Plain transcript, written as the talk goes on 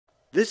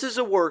This is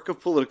a work of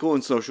political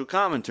and social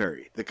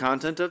commentary. The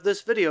content of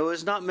this video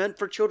is not meant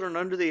for children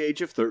under the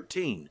age of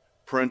 13.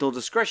 Parental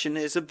discretion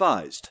is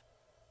advised.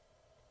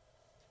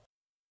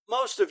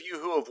 Most of you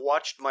who have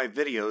watched my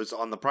videos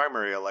on the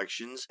primary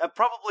elections have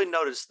probably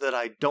noticed that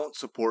I don't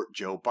support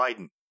Joe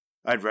Biden.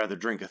 I'd rather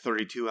drink a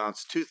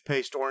 32-ounce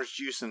toothpaste orange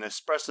juice and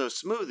espresso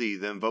smoothie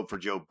than vote for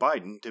Joe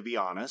Biden, to be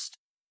honest.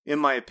 In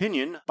my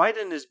opinion,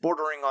 Biden is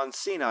bordering on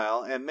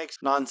senile and makes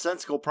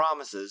nonsensical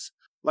promises,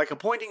 like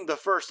appointing the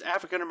first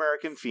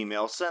African-American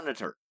female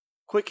senator.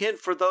 Quick hint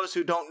for those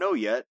who don't know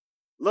yet,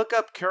 look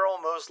up Carol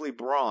Moseley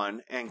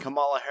Braun and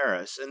Kamala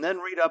Harris and then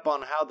read up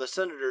on how the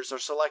senators are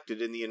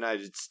selected in the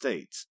United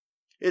States.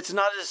 It's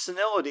not his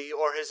senility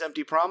or his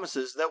empty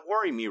promises that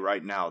worry me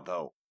right now,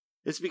 though.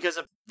 It's because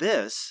of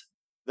this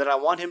that I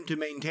want him to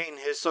maintain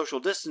his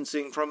social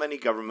distancing from any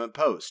government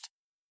post,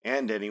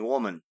 and any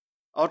woman.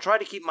 I'll try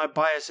to keep my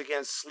bias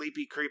against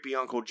sleepy, creepy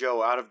Uncle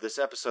Joe out of this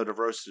episode of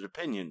Roasted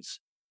Opinions,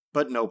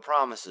 but no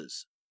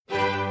promises.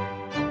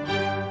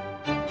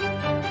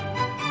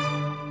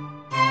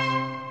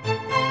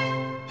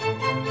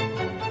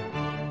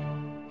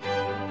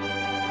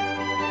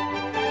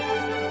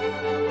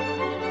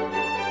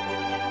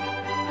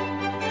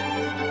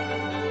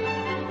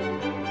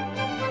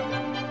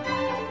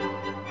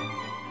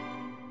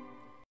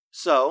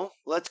 So,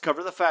 let's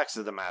cover the facts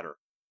of the matter.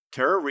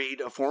 Tara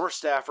Reade, a former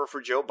staffer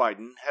for Joe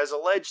Biden, has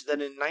alleged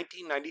that in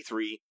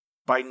 1993,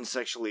 Biden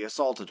sexually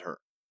assaulted her.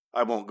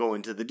 I won't go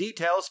into the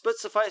details, but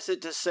suffice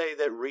it to say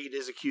that Reade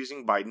is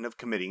accusing Biden of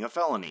committing a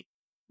felony.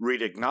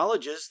 Reade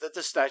acknowledges that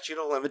the statute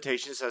of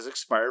limitations has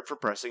expired for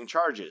pressing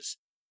charges.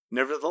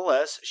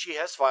 Nevertheless, she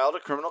has filed a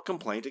criminal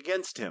complaint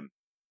against him.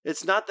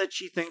 It's not that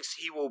she thinks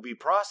he will be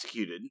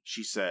prosecuted,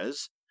 she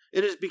says.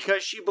 It is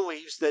because she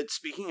believes that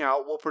speaking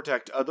out will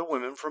protect other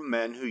women from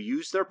men who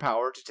use their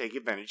power to take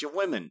advantage of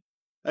women.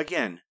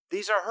 Again,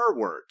 these are her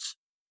words.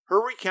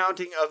 Her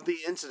recounting of the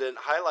incident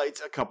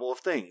highlights a couple of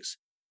things.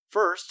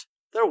 First,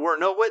 there were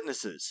no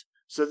witnesses,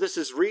 so this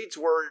is Reade's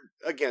word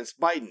against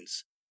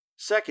Biden's.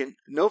 Second,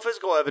 no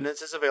physical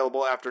evidence is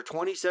available after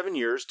 27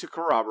 years to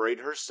corroborate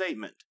her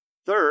statement.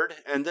 Third,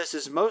 and this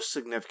is most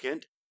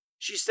significant,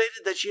 she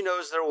stated that she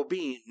knows there will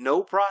be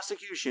no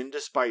prosecution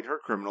despite her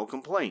criminal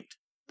complaint.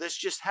 This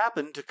just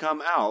happened to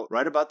come out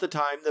right about the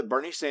time that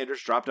Bernie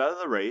Sanders dropped out of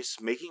the race,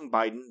 making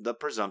Biden the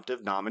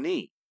presumptive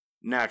nominee.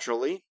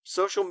 Naturally,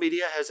 social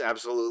media has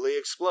absolutely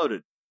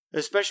exploded,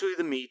 especially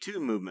the Me Too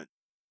movement.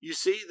 You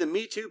see, the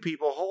Me Too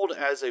people hold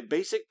as a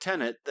basic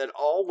tenet that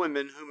all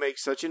women who make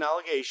such an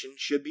allegation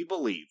should be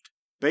believed.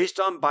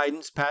 Based on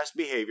Biden's past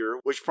behavior,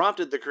 which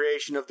prompted the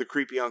creation of the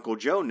Creepy Uncle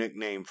Joe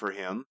nickname for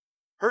him,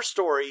 her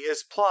story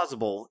is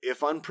plausible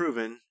if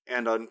unproven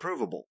and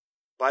unprovable.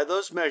 By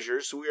those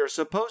measures, we are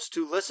supposed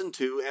to listen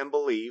to and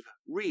believe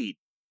Reade,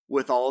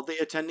 with all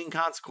the attending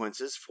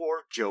consequences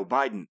for Joe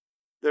Biden.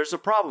 There's a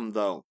problem,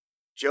 though.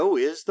 Joe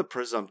is the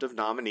presumptive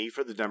nominee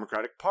for the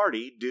Democratic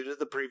Party due to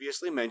the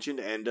previously mentioned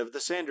end of the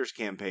Sanders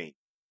campaign,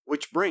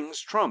 which brings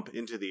Trump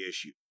into the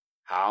issue.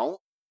 How?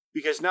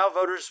 Because now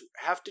voters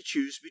have to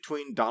choose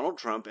between Donald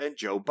Trump and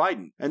Joe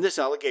Biden, and this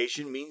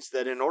allegation means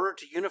that in order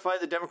to unify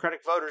the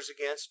Democratic voters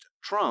against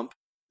Trump,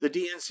 the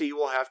DNC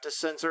will have to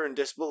censor and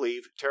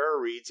disbelieve Tara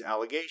Reade's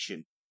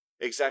allegation,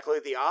 exactly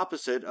the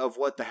opposite of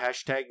what the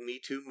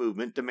 #MeToo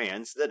movement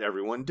demands that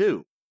everyone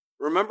do.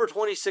 Remember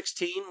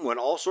 2016, when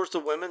all sorts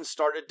of women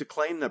started to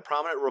claim that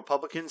prominent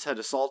Republicans had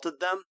assaulted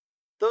them?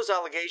 Those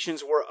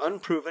allegations were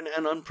unproven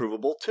and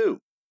unprovable too.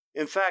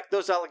 In fact,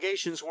 those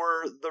allegations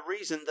were the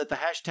reason that the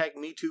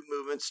 #MeToo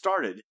movement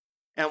started,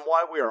 and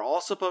why we are all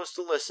supposed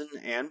to listen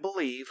and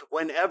believe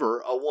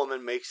whenever a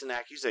woman makes an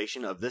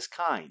accusation of this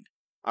kind.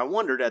 I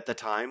wondered at the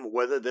time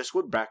whether this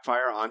would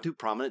backfire onto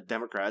prominent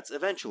Democrats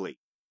eventually.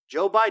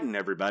 Joe Biden,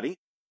 everybody.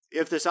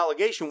 If this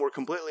allegation were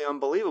completely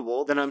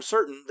unbelievable, then I'm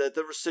certain that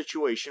the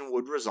situation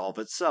would resolve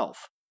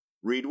itself.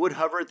 Reade would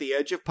hover at the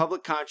edge of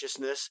public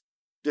consciousness,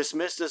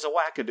 dismissed as a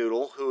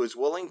wackadoodle who is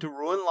willing to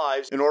ruin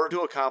lives in order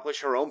to accomplish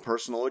her own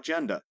personal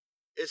agenda.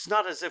 It's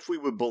not as if we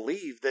would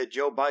believe that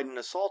Joe Biden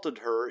assaulted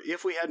her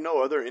if we had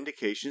no other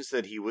indications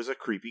that he was a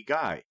creepy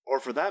guy, or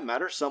for that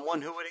matter,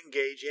 someone who would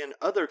engage in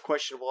other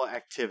questionable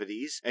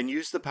activities and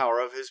use the power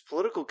of his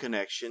political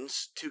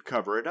connections to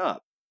cover it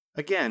up.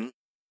 Again,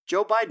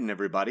 Joe Biden,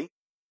 everybody.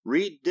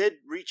 Reade did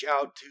reach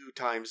out to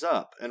Time's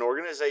Up, an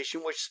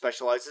organization which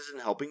specializes in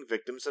helping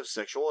victims of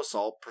sexual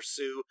assault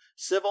pursue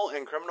civil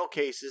and criminal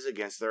cases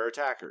against their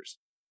attackers.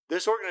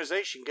 This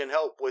organization can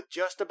help with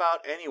just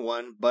about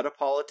anyone but a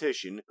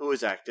politician who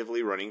is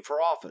actively running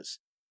for office,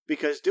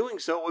 because doing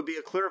so would be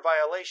a clear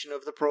violation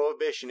of the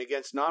prohibition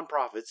against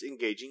nonprofits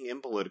engaging in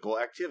political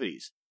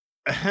activities.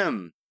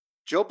 Ahem.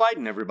 Joe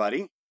Biden,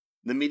 everybody.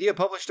 The media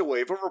published a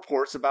wave of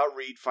reports about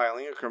Reade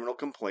filing a criminal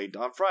complaint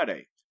on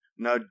Friday.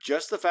 Now,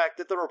 just the fact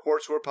that the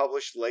reports were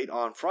published late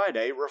on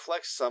Friday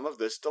reflects some of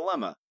this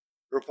dilemma.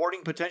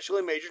 Reporting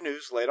potentially major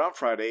news late on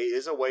Friday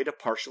is a way to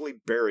partially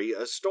bury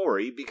a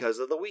story because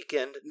of the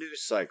weekend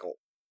news cycle.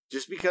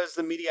 Just because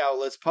the media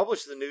outlets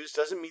publish the news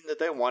doesn't mean that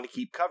they want to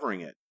keep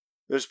covering it.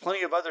 There's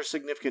plenty of other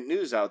significant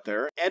news out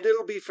there, and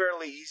it'll be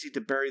fairly easy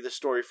to bury the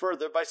story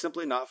further by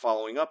simply not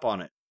following up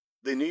on it.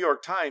 The New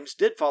York Times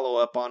did follow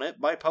up on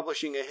it by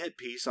publishing a hit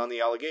piece on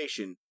the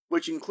allegation,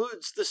 which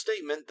includes the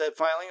statement that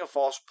filing a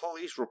false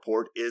police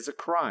report is a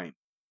crime.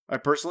 I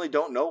personally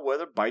don't know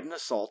whether Biden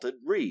assaulted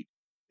Reade.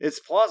 It's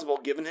plausible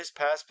given his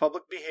past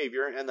public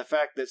behavior and the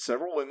fact that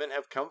several women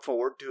have come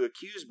forward to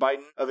accuse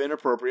Biden of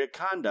inappropriate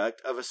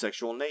conduct of a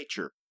sexual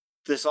nature.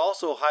 This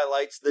also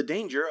highlights the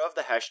danger of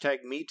the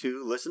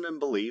 #MeToo Listen and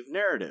Believe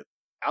narrative.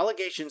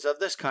 Allegations of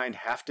this kind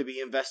have to be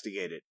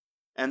investigated,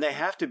 and they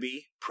have to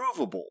be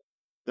provable.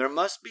 There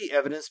must be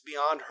evidence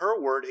beyond her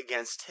word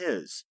against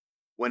his.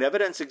 When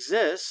evidence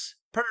exists,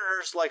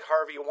 predators like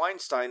Harvey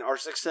Weinstein are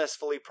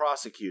successfully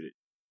prosecuted.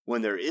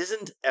 When there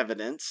isn't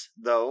evidence,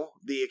 though,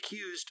 the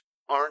accused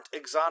aren't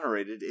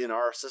exonerated in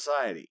our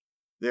society.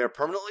 They are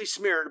permanently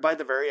smeared by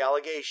the very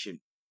allegation,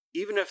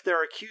 even if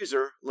their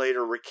accuser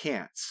later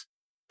recants.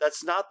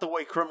 That's not the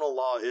way criminal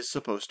law is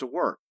supposed to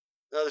work.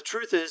 Now, the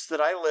truth is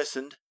that I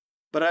listened,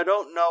 but I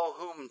don't know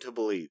whom to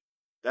believe.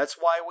 That's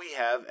why we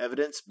have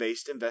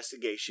evidence-based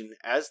investigation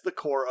as the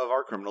core of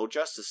our criminal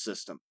justice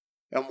system,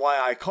 and why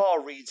I call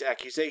Reade's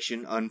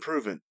accusation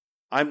unproven.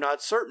 I'm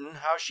not certain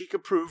how she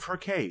could prove her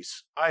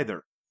case,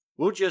 either.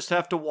 We'll just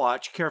have to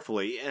watch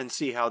carefully and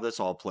see how this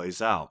all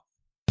plays out.